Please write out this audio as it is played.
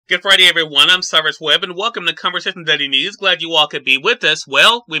Good Friday, everyone. I'm Cyrus Webb, and welcome to Conversation Daily News. Glad you all could be with us.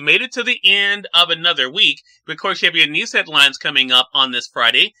 Well, we made it to the end of another week. Of course, you have your news headlines coming up on this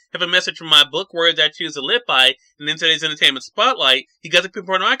Friday. I have a message from my book, Words I Choose to Live By, and in today's Entertainment Spotlight, you got to be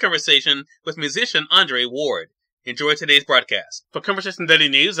part of my conversation with musician Andre Ward. Enjoy today's broadcast. For Conversation Daily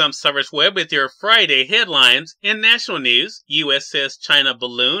News, I'm Cyrus Webb with your Friday headlines. In national news, U.S. says China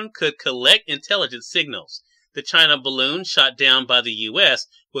balloon could collect intelligence signals. The China balloon shot down by the U.S.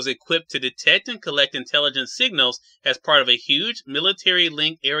 was equipped to detect and collect intelligence signals as part of a huge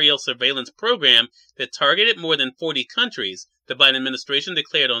military-linked aerial surveillance program that targeted more than 40 countries, the Biden administration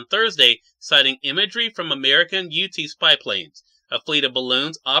declared on Thursday, citing imagery from American UT spy planes. A fleet of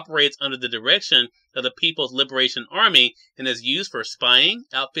balloons operates under the direction of the People's Liberation Army and is used for spying,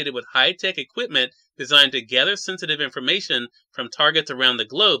 outfitted with high-tech equipment designed to gather sensitive information from targets around the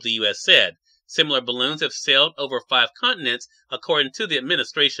globe, the U.S. said. Similar balloons have sailed over 5 continents, according to the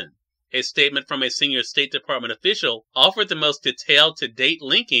administration. A statement from a senior State Department official offered the most detailed to date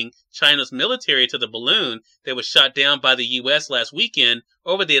linking China's military to the balloon that was shot down by the U.S. last weekend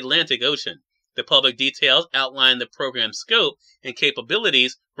over the Atlantic Ocean. The public details outline the program's scope and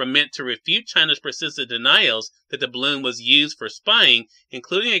capabilities were meant to refute China's persistent denials that the balloon was used for spying,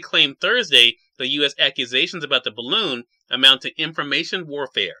 including a claim Thursday the U.S. accusations about the balloon amount to information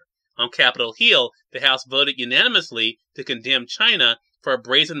warfare. On Capitol Hill, the House voted unanimously to condemn China for a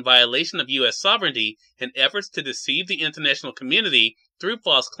brazen violation of U.S. sovereignty and efforts to deceive the international community through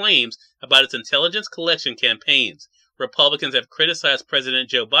false claims about its intelligence collection campaigns. Republicans have criticized President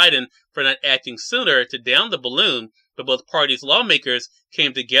Joe Biden for not acting sooner to down the balloon, but both parties' lawmakers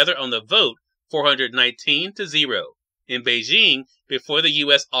came together on the vote 419-0. In Beijing, before the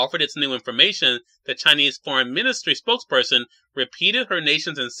U.S. offered its new information, the Chinese Foreign Ministry spokesperson repeated her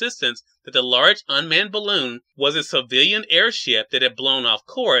nation's insistence that the large unmanned balloon was a civilian airship that had blown off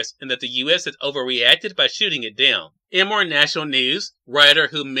course and that the U.S. had overreacted by shooting it down. In more national news, rioter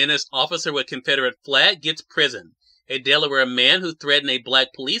who menaced officer with Confederate flag gets prison. A Delaware man who threatened a black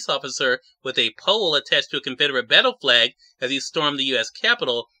police officer with a pole attached to a Confederate battle flag as he stormed the U.S.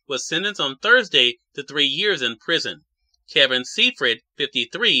 Capitol was sentenced on Thursday to 3 years in prison. Kevin Seefried,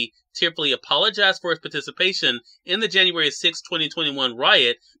 53, tearfully apologized for his participation in the January 6, 2021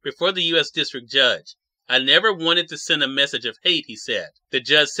 riot before the U.S. District Judge. "I never wanted to send a message of hate," he said. The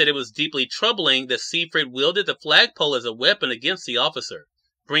judge said it was deeply troubling that Seefried wielded the flagpole as a weapon against the officer.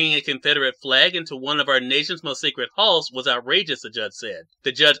 "Bringing a Confederate flag into one of our nation's most sacred halls was outrageous," the judge said.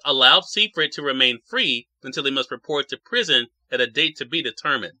 The judge allowed Seefried to remain free until he must report to prison at a date to be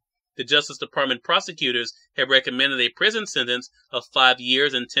determined. The Justice Department prosecutors have recommended a prison sentence of 5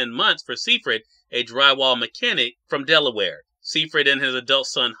 years and 10 months for Seefried, a drywall mechanic from Delaware. Seefried and his adult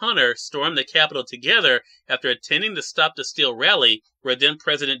son Hunter stormed the Capitol together after attending the Stop the Steal rally where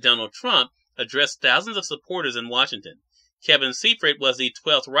then-President Donald Trump addressed thousands of supporters in Washington. Kevin Seefried was the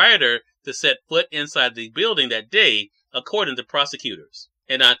 12th rioter to set foot inside the building that day, according to prosecutors.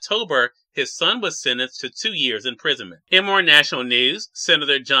 In October, his son was sentenced to 2 years imprisonment. In more national news,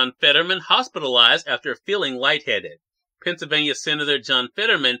 Senator John Fetterman hospitalized after feeling lightheaded. Pennsylvania Senator John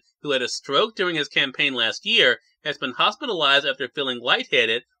Fetterman, who had a stroke during his campaign last year, has been hospitalized after feeling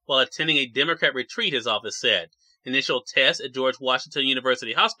lightheaded while attending a Democrat retreat, his office said. Initial tests at George Washington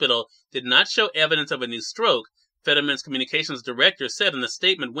University Hospital did not show evidence of a new stroke, Fetterman's communications director said in a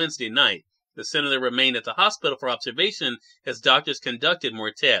statement Wednesday night. The senator remained at the hospital for observation as doctors conducted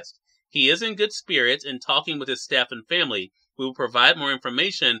more tests. He is in good spirits and talking with his staff and family. We will provide more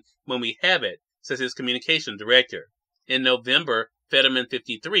information when we have it, says his communication director. In November, Fetterman,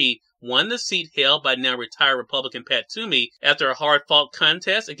 53, won the seat held by now retired Republican Pat Toomey after a hard-fought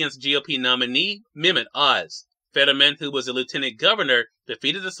contest against GOP nominee Mehmet Oz. Fetterman, who was a lieutenant governor,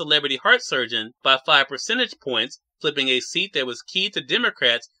 defeated the celebrity heart surgeon by 5 percentage points, flipping a seat that was key to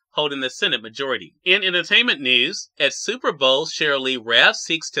Democrats holding the Senate majority. In entertainment news, at Super Bowl, Sheryl Lee Ralph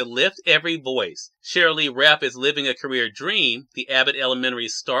seeks to lift every voice. Sheryl Lee Ralph is living a career dream. The Abbott Elementary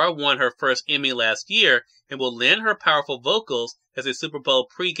star won her first Emmy last year and will lend her powerful vocals as a Super Bowl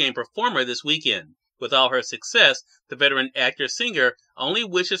pregame performer this weekend. With all her success, the veteran actor-singer only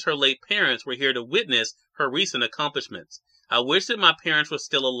wishes her late parents were here to witness her recent accomplishments. "I wish that my parents were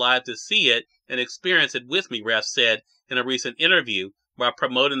still alive to see it and experience it with me," Ralph said in a recent interview, while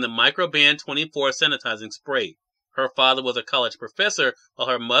promoting the Microban 24 sanitizing spray. Her father was a college professor, while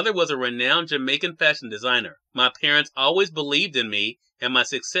her mother was a renowned Jamaican fashion designer. "My parents always believed in me and my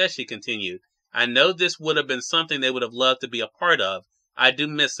success," she continued. "I know this would have been something they would have loved to be a part of. I do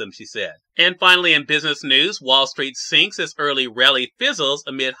miss them, she said. And finally, in business news, Wall Street sinks as early rally fizzles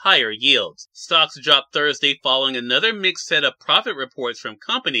amid higher yields. Stocks dropped Thursday following another mixed set of profit reports from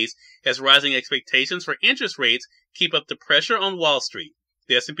companies as rising expectations for interest rates keep up the pressure on Wall Street.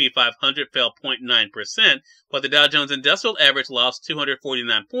 The S&P 500 fell 0.9%, while the Dow Jones Industrial Average lost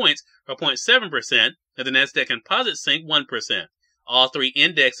 249 points, or 0.7%, and the Nasdaq Composite sank 1%. All three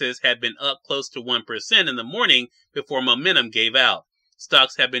indexes had been up close to 1% in the morning before momentum gave out.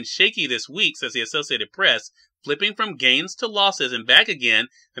 Stocks have been shaky this week, says the Associated Press, flipping from gains to losses and back again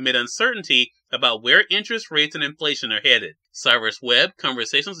amid uncertainty about where interest rates and inflation are headed. Cyrus Webb,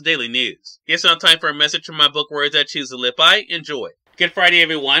 Conversations Daily News. It's now time for a message from my book, Words I Choose to Live By. Enjoy. Good Friday,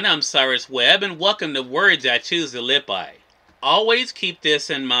 everyone. I'm Cyrus Webb, and welcome to Words I Choose to Live By. Always keep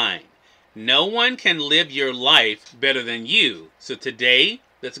this in mind. No one can live your life better than you. So today,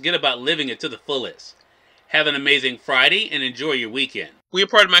 let's get about living it to the fullest. Have an amazing Friday and enjoy your weekend. We are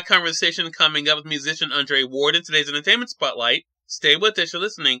part of my conversation coming up with musician Andre Ward in today's Entertainment Spotlight. Stay with us. You're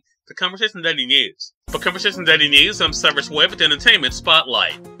listening to Conversation Daily News. For Conversation Daily News, I'm Cyrus Webb with the Entertainment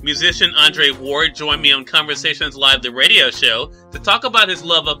Spotlight. Musician Andre Ward joined me on Conversations Live, the radio show, to talk about his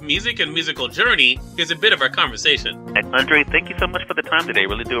love of music and musical journey. Here's a bit of our conversation. And Andre, thank you so much for the time today.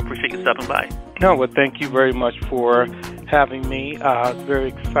 Really do appreciate you stopping by. No, well, thank you very much for having me. It's very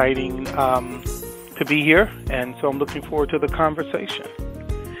exciting to be here, and so I'm looking forward to the conversation.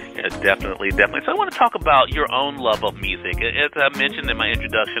 Yeah, definitely. So I want to talk about your own love of music. As I mentioned in my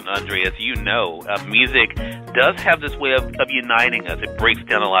introduction, Andre, as you know, music does have this way of uniting us. It breaks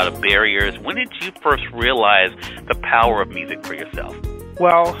down a lot of barriers. When did you first realize the power of music for yourself?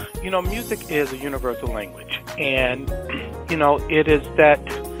 Well, music is a universal language, and, it is that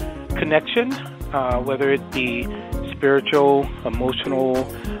connection, whether it be spiritual, emotional,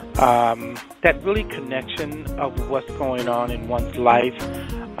 that really connection of what's going on in one's life.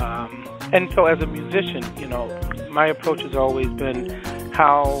 And so as a musician, my approach has always been,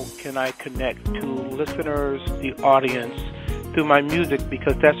 how can I connect to listeners, the audience, through my music,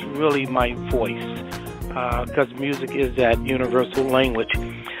 because that's really my voice, because music is that universal language.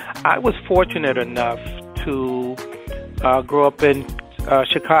 I was fortunate enough to grow up in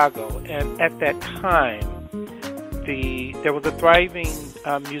Chicago, and at that time, there was a thriving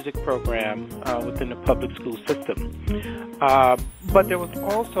music program within the public school system. But there was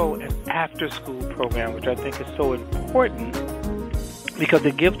also an after-school program, which I think is so important because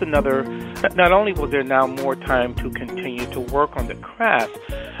it gives not only was there now more time to continue to work on the craft,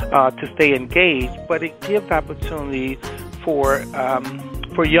 to stay engaged, but it gives opportunity for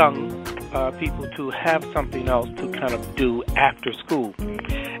young people to have something else to kind of do after school.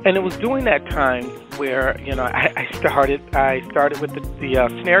 And it was during that time where, I started with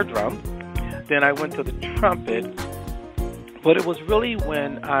the snare drum, then I went to the trumpet, but it was really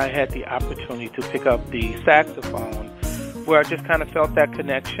when I had the opportunity to pick up the saxophone where I just kind of felt that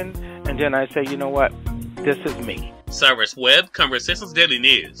connection, and then I say, you know what, this is me. Cyrus Webb, Conversations Daily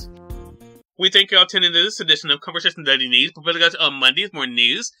News. We thank you all tuning into this edition of Conversation Daily News. Prepare to go on Mondays, more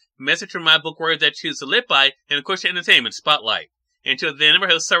news, message from my book, Words I Choose to Live By, and of course your Entertainment Spotlight. Until then, I'm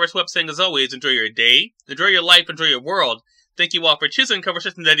your host, Cyrus Webb, saying as always, enjoy your day, enjoy your life, enjoy your world. Thank you all for choosing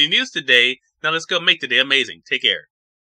Conversation Daily News today. Now let's go make today amazing. Take care.